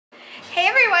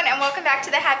and welcome back to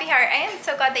the Happy Heart. I am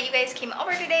so glad that you guys came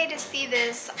over today to see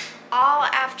this all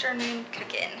afternoon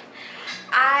cooking.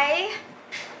 I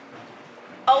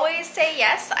always say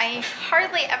yes. I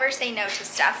hardly ever say no to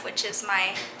stuff, which is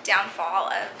my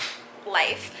downfall of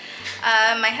life.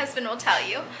 My husband will tell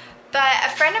you. But a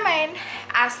friend of mine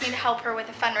asked me to help her with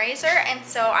a fundraiser, and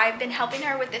so I've been helping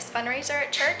her with this fundraiser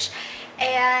at church,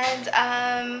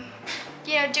 and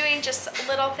you know, doing just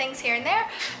little things here and there.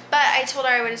 But I told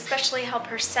her I would especially help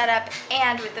her set up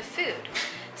and with the food.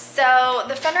 So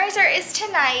the fundraiser is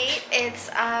tonight. It's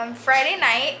Friday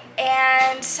night,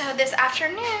 and so this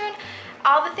afternoon,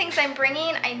 all the things I'm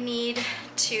bringing, I need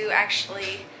to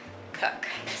actually cook.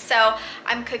 So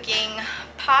I'm cooking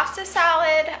pasta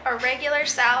salad, a regular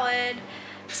salad,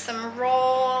 some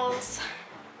rolls,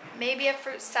 maybe a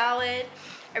fruit salad.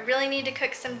 I really need to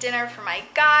cook some dinner for my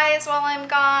guys while I'm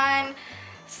gone.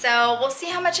 So we'll see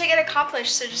how much I get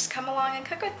accomplished, so just come along and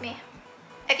cook with me.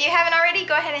 If you haven't already,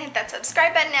 go ahead and hit that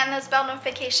subscribe button and those bell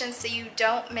notifications so you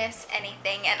don't miss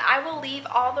anything. And I will leave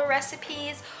all the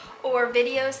recipes or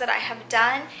videos that I have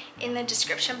done in the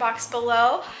description box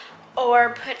below,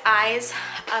 or put eyes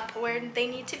up where they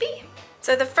need to be.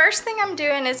 So the first thing I'm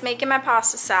doing is making my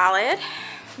pasta salad.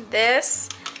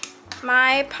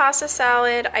 My pasta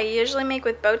salad I usually make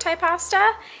with bow tie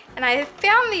pasta, and I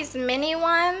found these mini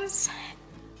ones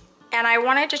and I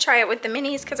wanted to try it with the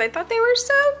minis because I thought they were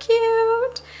so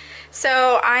cute.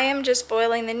 So I am just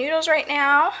boiling the noodles right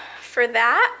now for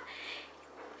that.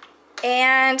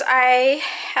 And I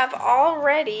have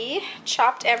already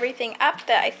chopped everything up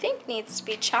that I think needs to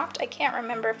be chopped. I can't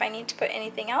remember if I need to put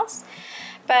anything else.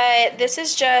 But this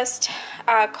is just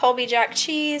Colby Jack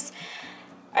cheese,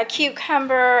 a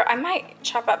cucumber. I might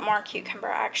chop up more cucumber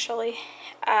actually.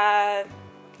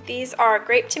 These are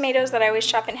grape tomatoes that I always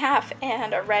chop in half,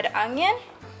 and a red onion.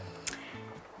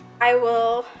 I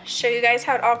will show you guys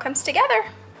how it all comes together.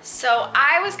 So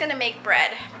I was gonna make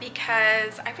bread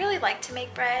because I really like to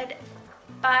make bread,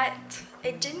 but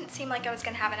it didn't seem like I was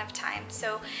gonna have enough time.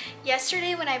 So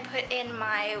yesterday when I put in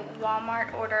my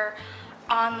Walmart order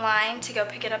online to go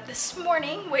pick it up this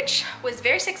morning, which was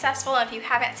very successful. If you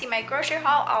haven't seen my grocery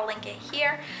haul, I'll link it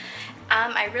here.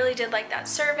 I really did like that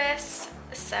service,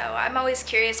 so I'm always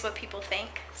curious what people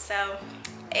think. So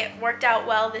it worked out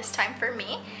well this time for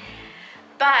me.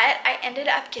 But I ended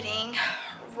up getting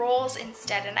rolls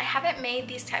instead, and I haven't made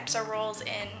these types of rolls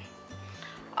in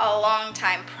a long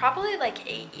time, probably like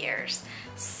 8 years.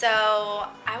 So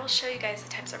I will show you guys the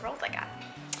types of rolls I got.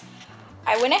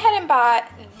 I went ahead and bought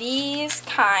these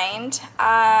kind.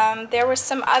 There was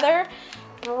some other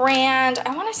brand,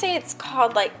 I want to say it's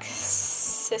called like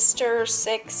Sister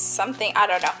Six something, I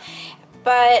don't know.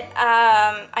 But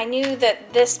I knew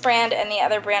that this brand and the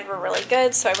other brand were really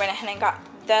good, so I went ahead and got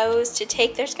those to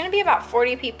take. There's going to be about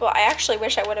 40 people. I actually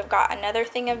wish I would have got another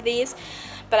thing of these,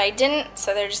 but I didn't,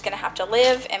 so they're just going to have to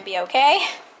live and be okay.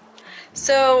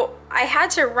 So I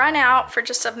had to run out for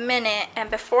just a minute, and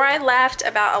before I left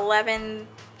about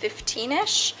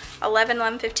 11:15ish,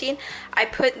 11:15, I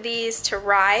put these to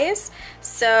rise.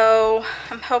 So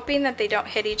I'm hoping that they don't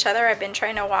hit each other. I've been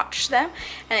trying to watch them,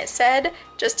 and it said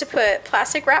just to put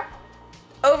plastic wrap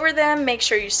over them. Make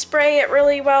sure you spray it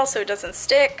really well so it doesn't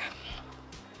stick.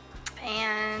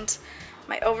 And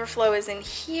my overflow is in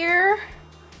here.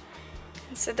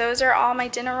 And so those are all my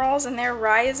dinner rolls, and they're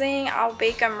rising. I'll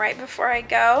bake them right before I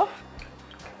go.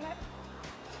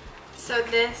 So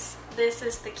this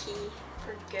is the key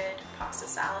for good pasta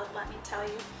salad, let me tell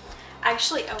you. I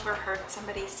actually overheard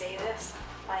somebody say this,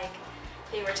 like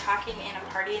they were talking in a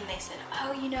party and they said,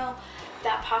 oh, you know,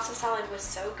 that pasta salad was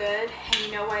so good, and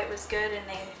you know why it was good? And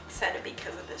they said it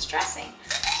because of this dressing.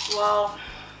 Well,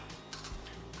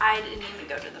 I didn't even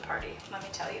go to the party, let me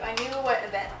tell you. I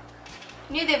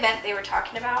knew the event they were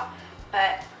talking about,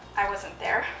 but I wasn't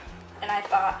there. And I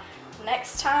thought,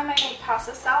 next time I make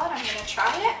pasta salad, I'm gonna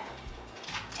try it.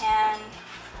 And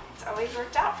it's always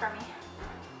worked out for me.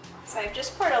 So I've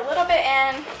just poured a little bit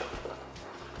in.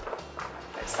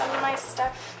 Put some of my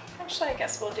stuff. Actually, I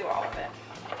guess we'll do all of it.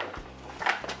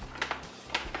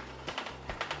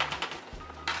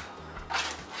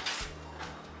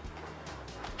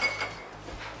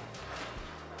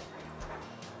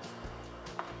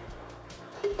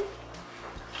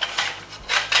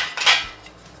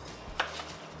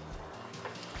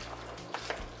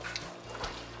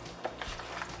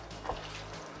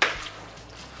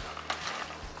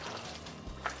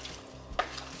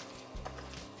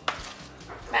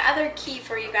 Other key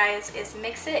for you guys is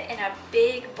mix it in a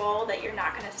big bowl that you're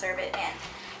not going to serve it in,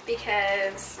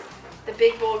 because the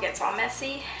big bowl gets all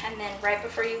messy, and then right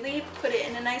before you leave, put it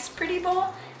in a nice pretty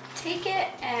bowl, take it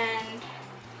and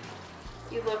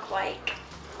you look like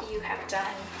you have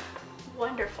done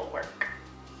wonderful work.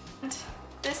 And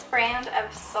this brand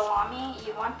of salami,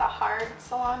 you want the hard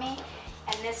salami,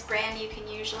 and this brand you can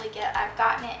usually get, I've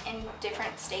gotten it in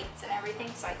different states and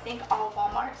everything, so I think all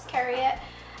Walmarts carry it.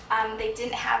 They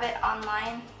didn't have it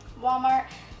online, Walmart,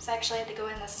 so I actually had to go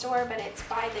in the store, but it's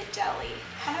by the deli.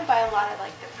 Kind of buy a lot of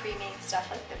like the pre-made stuff,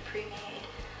 like the pre-made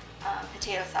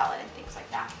potato salad and things like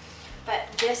that. But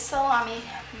this salami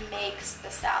makes the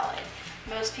salad.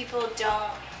 Most people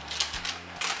don't,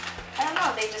 I don't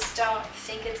know, they just don't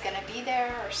think it's gonna be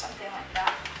there or something like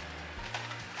that.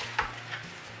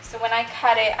 So when I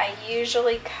cut it, I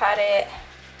usually cut it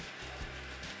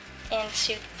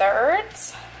into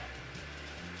thirds.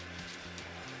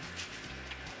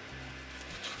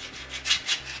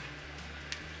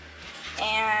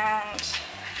 And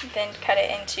then cut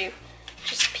it into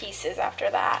just pieces after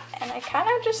that. And I kind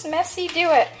of just messy do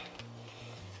it.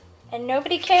 And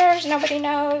nobody cares, nobody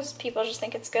knows, people just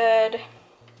think it's good.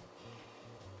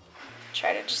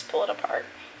 Try to just pull it apart.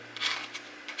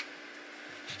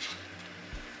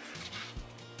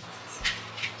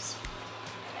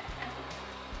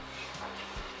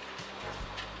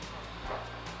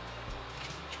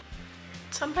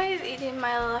 Somebody's eating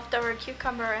my leftover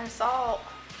cucumber and salt.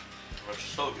 It's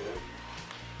so good.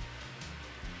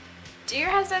 Do your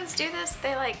husbands do this?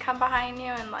 They like come behind you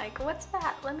and like, what's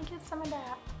that? Let me get some of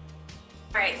that.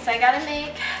 Alright, so I gotta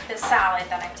make the salad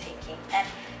that I'm taking. And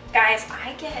guys,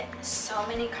 I get so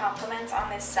many compliments on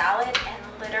this salad,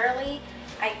 and literally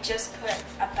I just put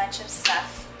a bunch of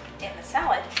stuff in the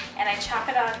salad and I chop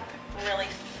it up really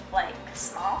like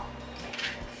small.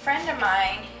 A friend of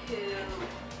mine who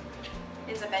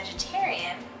is a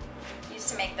vegetarian used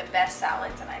to make the best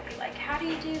salads, and I'd be like, how do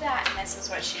you do that? And this is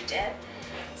what she did.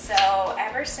 So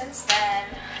ever since then,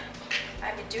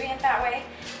 I've been doing it that way,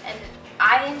 and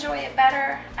I enjoy it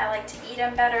better. I like to eat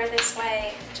them better this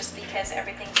way, just because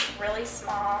everything's really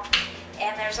small,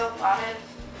 and there's a lot of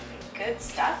good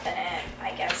stuff in it,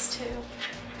 I guess, too.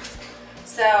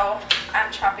 So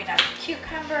I'm chopping up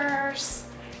cucumbers,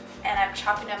 and I'm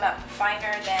chopping them up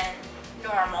finer than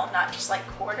normal, not just like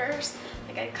quarters.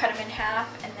 Like I cut them in half,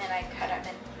 and then I cut them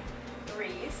in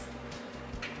threes.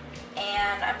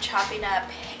 And I'm chopping up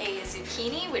a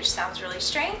zucchini, which sounds really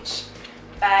strange,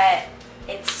 but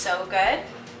it's so good.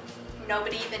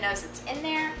 Nobody even knows it's in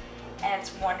there, and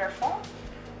it's wonderful.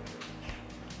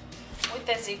 With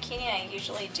the zucchini, I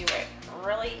usually do it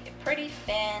really pretty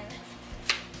thin.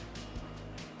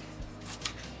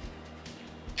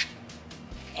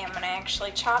 And when I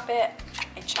actually chop it,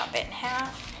 I chop it in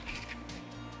half.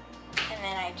 And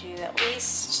then I do at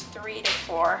least 3 to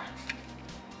 4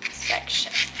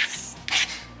 sections.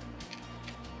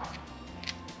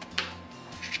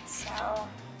 So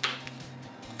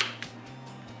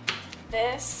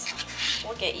this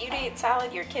will get you to eat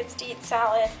salad, your kids to eat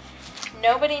salad.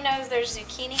 Nobody knows there's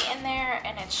zucchini in there,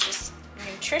 and it's just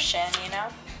nutrition, you know?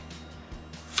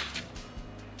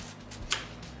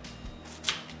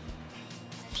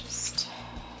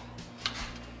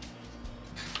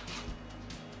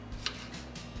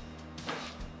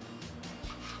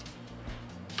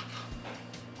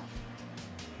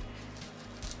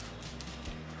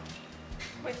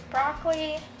 With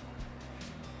broccoli,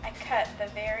 I cut the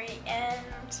very end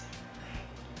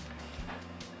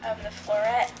of the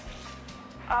floret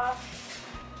off,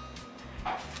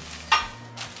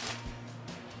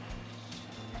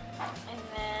 and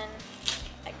then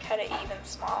I cut it even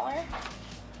smaller.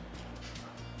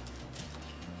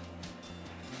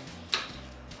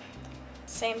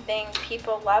 Same thing,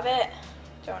 people love it,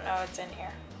 don't know what's in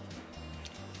here.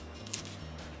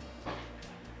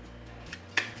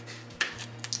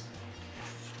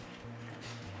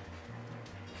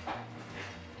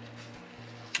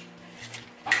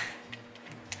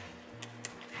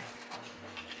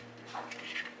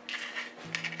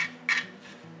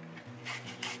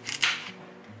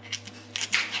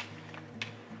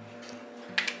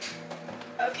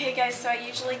 Okay guys, so I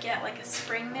usually get like a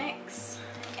spring mix,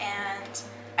 and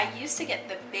I used to get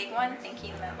the big one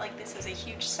thinking that like this is a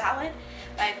huge salad,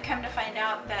 but I've come to find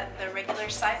out that the regular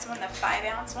size one, the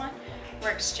 5-ounce one,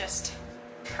 works just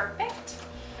perfect.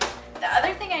 The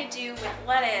other thing I do with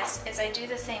lettuce is I do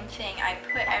the same thing. I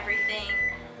put everything,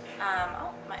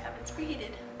 oh, my oven's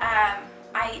preheated.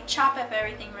 I chop up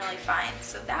everything really fine,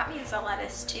 so that means the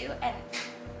lettuce too, and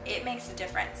it makes a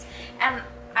difference. And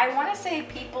I want to say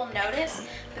people notice,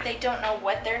 but they don't know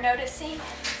what they're noticing.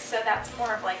 So that's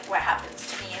more of like what happens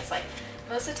to me is like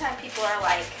most of the time people are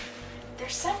like,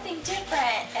 there's something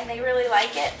different, and they really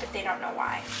like it, but they don't know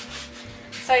why.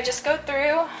 So I just go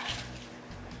through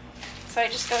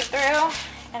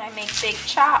and I make big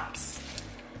chops,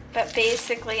 But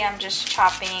basically I'm just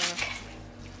chopping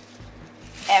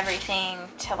everything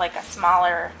to like a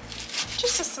smaller,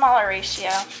 just a smaller ratio.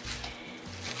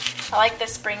 I like the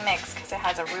spring mix because it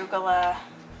has arugula,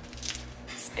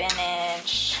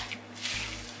 spinach,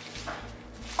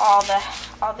 all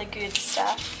the good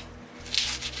stuff.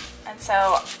 And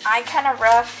so I kind of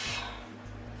rough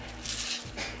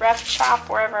chop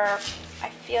wherever I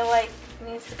feel like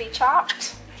needs to be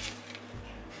chopped.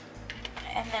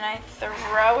 And then I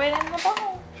throw it in the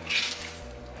bowl.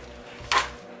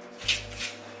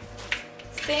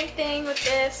 Same thing with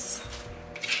this.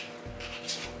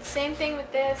 Same thing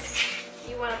with this.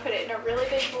 You want to put it in a really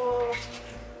big bowl,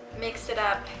 mix it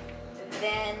up,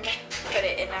 then put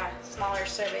it in a smaller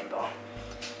serving bowl.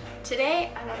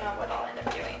 Today, I don't know what I'll end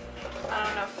up doing. I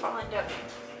don't know if I'll end up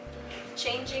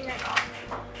changing or not.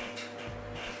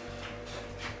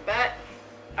 But,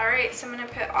 alright, so I'm going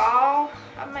to put all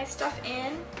of my stuff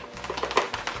in.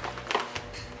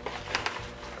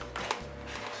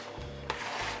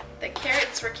 The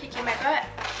carrots were kicking my butt,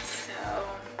 so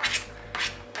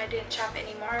I didn't chop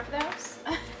any more of those.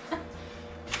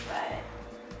 But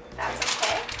that's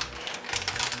okay.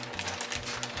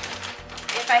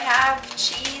 If I have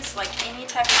cheese, like any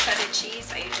type of shredded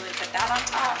cheese, I usually put that on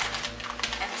top.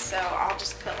 And so I'll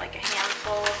just put like a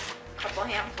handful, a couple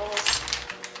handfuls.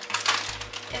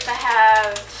 If I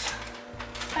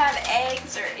have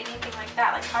eggs or anything like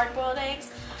that, like hard-boiled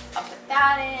eggs, I'll put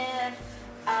that in.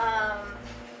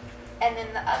 And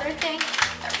then the other thing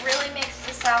that really makes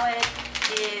the salad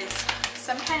is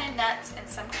some kind of nuts and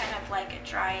some kind of like a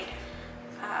dried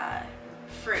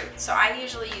fruit. So I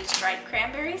usually use dried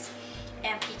cranberries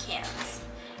and pecans.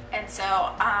 And so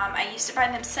I used to buy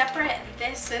them separate, and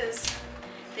this is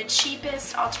the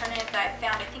cheapest alternative that I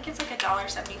found. I think it's like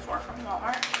 $1.74 from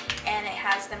Walmart, and it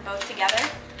has them both together.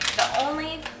 The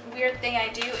only weird thing I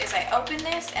do is I open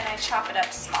this and I chop it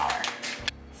up smaller.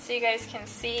 So you guys can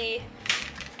see,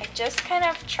 I just kind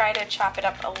of try to chop it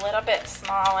up a little bit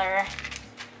smaller.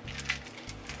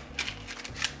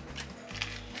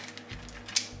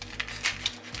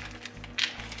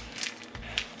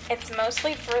 It's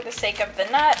mostly for the sake of the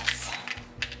nuts.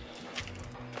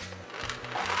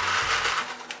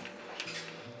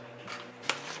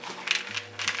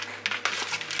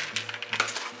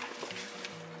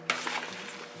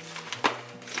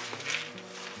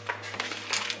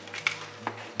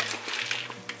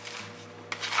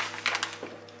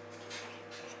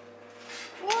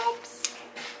 Whoops.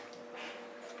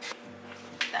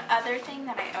 The other thing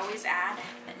that I always add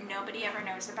that nobody ever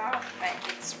knows about, but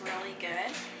it's really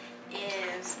good,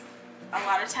 is a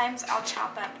lot of times I'll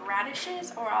chop up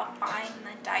radishes, or I'll find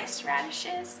the diced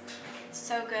radishes.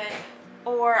 So good.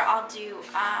 Or I'll do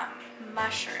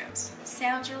mushrooms.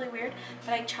 Sounds really weird,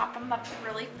 but I chop them up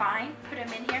really fine, put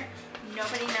them in here.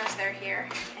 Nobody knows they're here,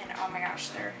 and oh my gosh,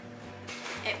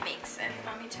 it makes it.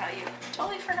 Let me tell you.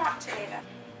 Totally forgot today though.